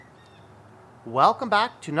Welcome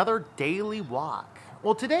back to another Daily Walk.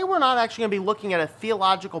 Well, today we're not actually going to be looking at a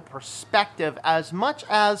theological perspective as much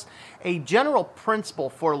as a general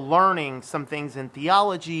principle for learning some things in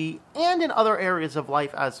theology and in other areas of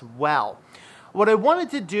life as well. What I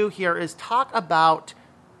wanted to do here is talk about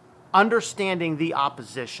understanding the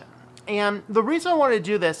opposition. And the reason I want to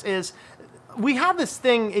do this is we have this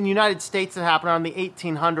thing in the United States that happened around the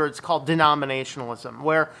 1800s called denominationalism,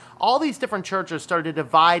 where all these different churches started to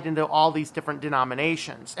divide into all these different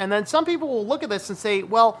denominations. And then some people will look at this and say,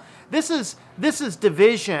 well, this is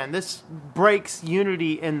division. This breaks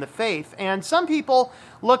unity in the faith. And some people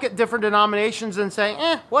look at different denominations and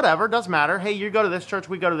say, whatever, doesn't matter. Hey, you go to this church,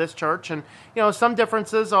 we go to this church. And, some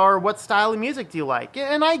differences are what style of music do you like?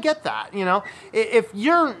 And I get that, If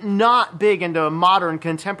you're not big into modern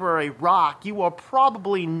contemporary rock, you are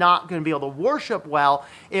probably not going to be able to worship well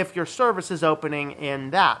if your service is opening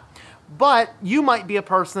in that. But you might be a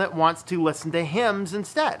person that wants to listen to hymns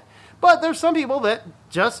instead. But there's some people that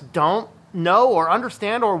just don't know or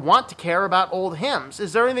understand or want to care about old hymns.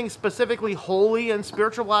 Is there anything specifically holy and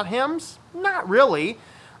spiritual about hymns? Not really.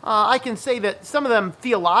 I can say that some of them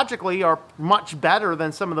theologically are much better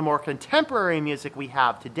than some of the more contemporary music we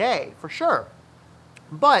have today, for sure.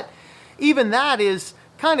 But even that is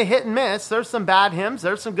kind of hit and miss. There's some bad hymns.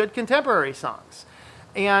 There's some good contemporary songs.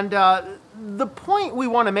 And the point we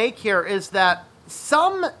want to make here is that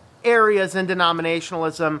some areas in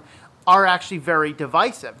denominationalism are actually very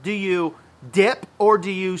divisive. Do you dip or do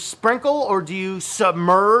you sprinkle or do you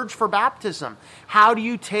submerge for baptism? How do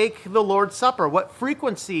you take the Lord's Supper? What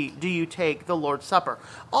frequency do you take the Lord's Supper?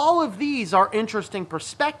 All of these are interesting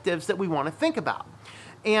perspectives that we want to think about.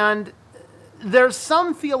 And there's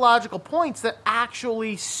some theological points that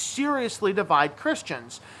actually seriously divide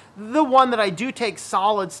Christians. The one that I do take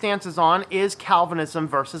solid stances on is Calvinism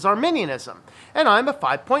versus Arminianism. And I'm a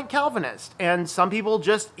 5-point Calvinist. And some people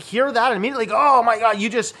just hear that and immediately go, oh my God, you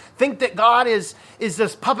just think that God is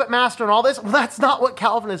this puppet master and all this? Well, that's not what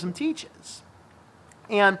Calvinism teaches.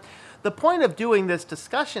 And the point of doing this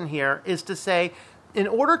discussion here is to say, in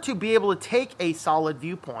order to be able to take a solid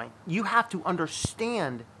viewpoint, you have to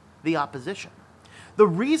understand the opposition. The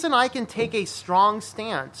reason I can take a strong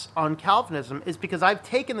stance on Calvinism is because I've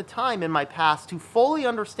taken the time in my past to fully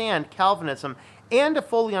understand Calvinism and to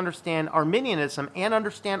fully understand Arminianism and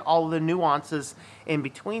understand all of the nuances in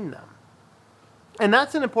between them. And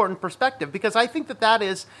that's an important perspective because I think that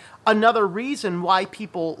is another reason why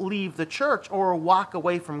people leave the church or walk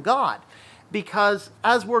away from God. Because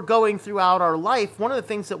as we're going throughout our life, one of the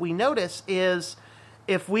things that we notice is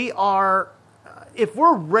if we're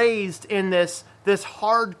raised in this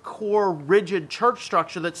hardcore, rigid church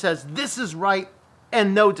structure that says this is right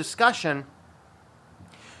and no discussion,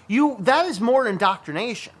 that is more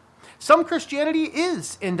indoctrination. Some Christianity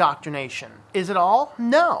is indoctrination. Is it all?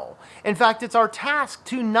 No. In fact, it's our task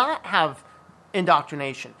to not have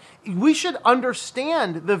indoctrination. We should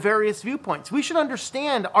understand the various viewpoints. We should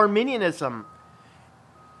understand Arminianism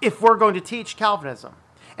if we're going to teach Calvinism.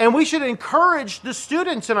 And we should encourage the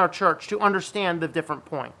students in our church to understand the different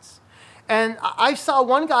points. And I saw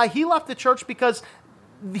one guy, he left the church because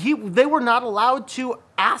they were not allowed to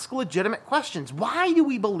ask legitimate questions. Why do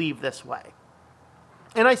we believe this way?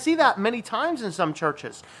 And I see that many times in some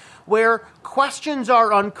churches where questions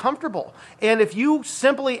are uncomfortable. And if you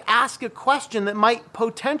simply ask a question that might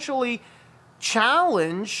potentially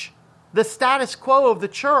challenge the status quo of the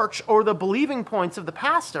church or the believing points of the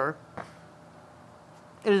pastor,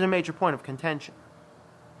 it is a major point of contention.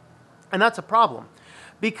 And that's a problem.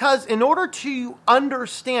 Because in order to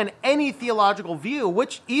understand any theological view,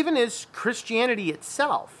 which even is Christianity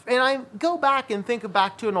itself, and I go back and think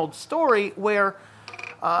back to an old story where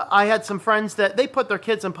I had some friends that they put their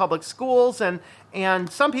kids in public schools,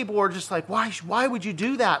 and some people were just like, why would you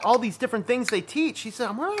do that? All these different things they teach. He said,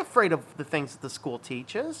 I'm not afraid of the things that the school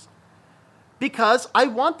teaches, because I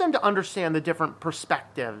want them to understand the different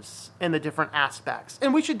perspectives and the different aspects.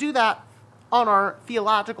 And we should do that on our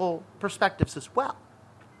theological perspectives as well.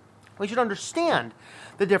 We should understand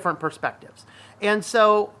the different perspectives. And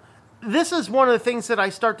so this is one of the things that I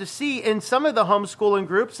start to see in some of the homeschooling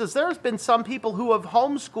groups is there's been some people who have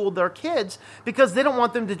homeschooled their kids because they don't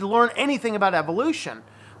want them to learn anything about evolution.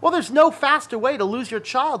 Well, there's no faster way to lose your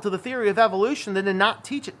child to the theory of evolution than to not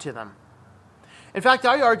teach it to them. In fact,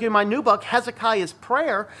 I argue in my new book, Hezekiah's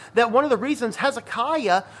Prayer, that one of the reasons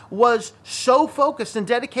Hezekiah was so focused and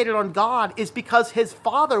dedicated on God is because his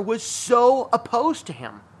father was so opposed to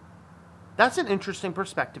him. That's an interesting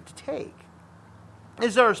perspective to take.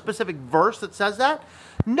 Is there a specific verse that says that?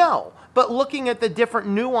 No, but looking at the different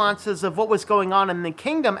nuances of what was going on in the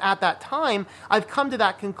kingdom at that time, I've come to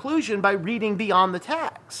that conclusion by reading beyond the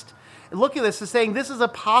text. Look at this as saying this is a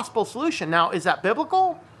possible solution. Now, is that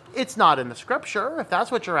biblical? It's not in the scripture, if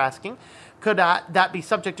that's what you're asking. Could that be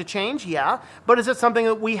subject to change? Yeah. But is it something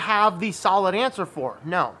that we have the solid answer for?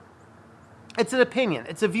 No. It's an opinion.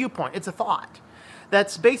 It's a viewpoint. It's a thought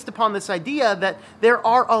that's based upon this idea that there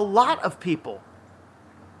are a lot of people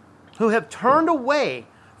who have turned away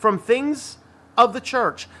from things of the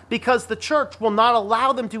church because the church will not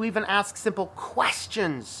allow them to even ask simple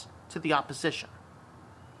questions to the opposition.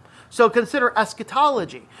 So consider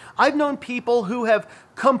eschatology. I've known people who have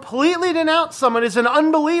completely denounced someone as an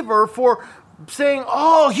unbeliever for saying,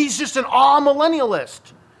 oh, he's just an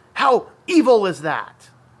amillennialist. How evil is that?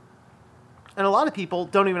 And a lot of people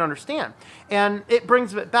don't even understand. And it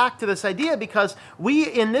brings it back to this idea because we,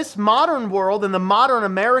 in this modern world, in the modern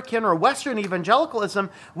American or Western evangelicalism,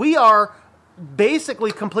 we are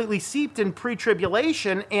basically completely seeped in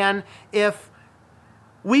pre-tribulation. And if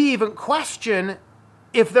we even question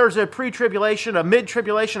if there's a pre-tribulation, a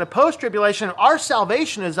mid-tribulation, a post-tribulation, our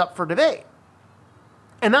salvation is up for debate.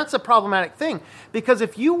 And that's a problematic thing, because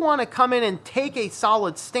if you want to come in and take a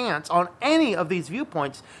solid stance on any of these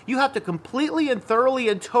viewpoints, you have to completely and thoroughly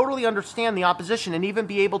and totally understand the opposition and even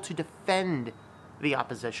be able to defend the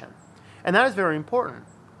opposition. And that is very important.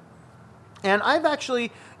 And I've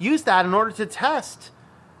actually used that in order to test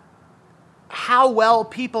how well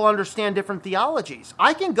people understand different theologies.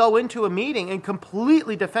 I can go into a meeting and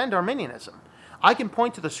completely defend Arminianism. I can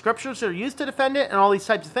point to the scriptures that are used to defend it and all these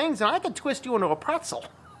types of things, and I can twist you into a pretzel.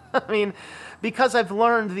 I mean, because I've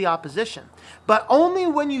learned the opposition. But only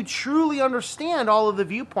when you truly understand all of the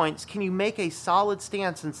viewpoints can you make a solid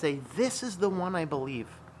stance and say, this is the one I believe.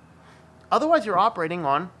 Otherwise, you're operating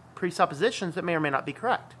on presuppositions that may or may not be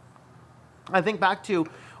correct. I think back to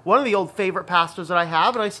one of the old favorite pastors that I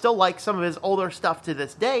have, and I still like some of his older stuff to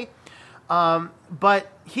this day.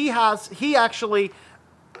 But he actually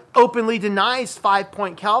openly denies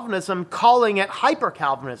 5-point Calvinism, calling it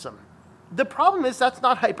hyper-Calvinism. The problem is that's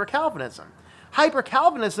not hyper-Calvinism.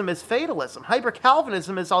 Hyper-Calvinism is fatalism.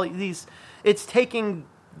 Hyper-Calvinism is all these, it's taking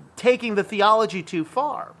the theology too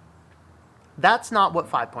far. That's not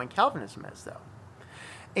what 5-point Calvinism is, though.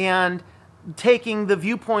 And taking the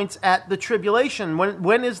viewpoints at the tribulation,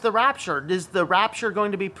 when is the rapture? Is the rapture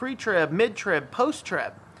going to be pre-trib, mid-trib,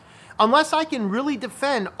 post-trib? Unless I can really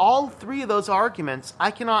defend all three of those arguments, I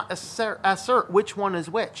cannot assert which one is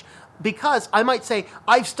which. Because I might say,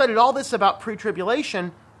 I've studied all this about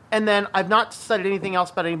pre-tribulation, and then I've not studied anything else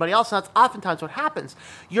about anybody else. And that's oftentimes what happens.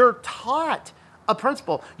 You're taught a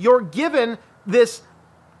principle. You're given this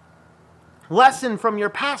lesson from your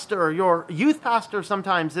pastor, or your youth pastor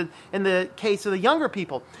sometimes, in the case of the younger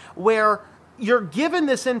people, where you're given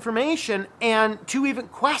this information, and to even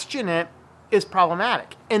question it is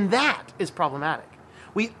problematic. And that is problematic.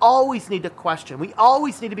 We always need to question. We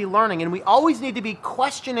always need to be learning, and we always need to be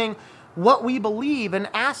questioning what we believe and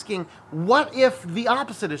asking, what if the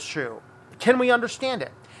opposite is true? Can we understand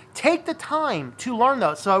it? Take the time to learn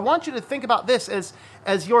those. So I want you to think about this as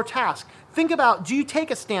your task. Think about, do you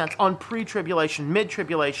take a stance on pre-tribulation,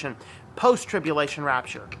 mid-tribulation, post-tribulation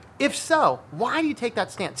rapture? If so, why do you take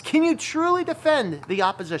that stance? Can you truly defend the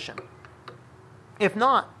opposition? If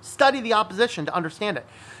not, study the opposition to understand it.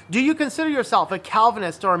 Do you consider yourself a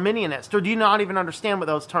Calvinist or Arminianist, or do you not even understand what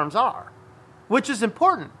those terms are? Which is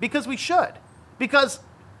important, because we should. Because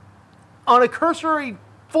on a cursory,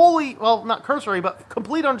 not cursory, but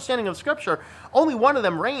complete understanding of Scripture, only one of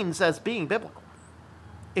them reigns as being biblical.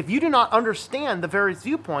 If you do not understand the various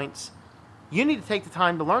viewpoints, you need to take the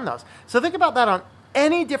time to learn those. So think about that on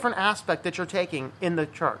any different aspect that you're taking in the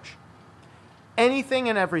church. Anything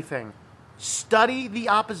and everything. Study the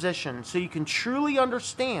opposition so you can truly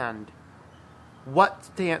understand what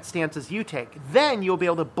stances you take. Then you'll be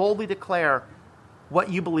able to boldly declare what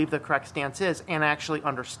you believe the correct stance is and actually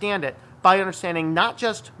understand it by understanding not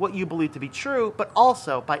just what you believe to be true, but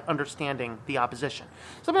also by understanding the opposition.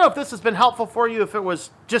 So let me know if this has been helpful for you, if it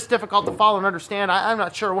was just difficult to follow and understand. I'm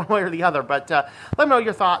not sure one way or the other, but let me know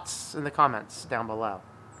your thoughts in the comments down below.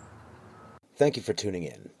 Thank you for tuning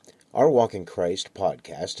in. Our Walk in Christ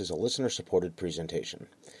podcast is a listener-supported presentation.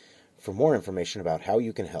 For more information about how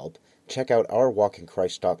you can help, check out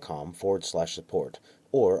ourwalkinchrist.com/support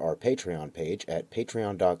or our Patreon page at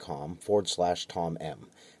patreon.com/TomM.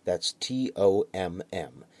 That's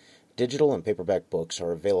TOMM. Digital and paperback books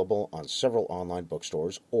are available on several online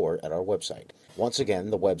bookstores or at our website. Once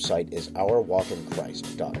again, the website is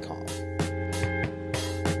ourwalkinchrist.com.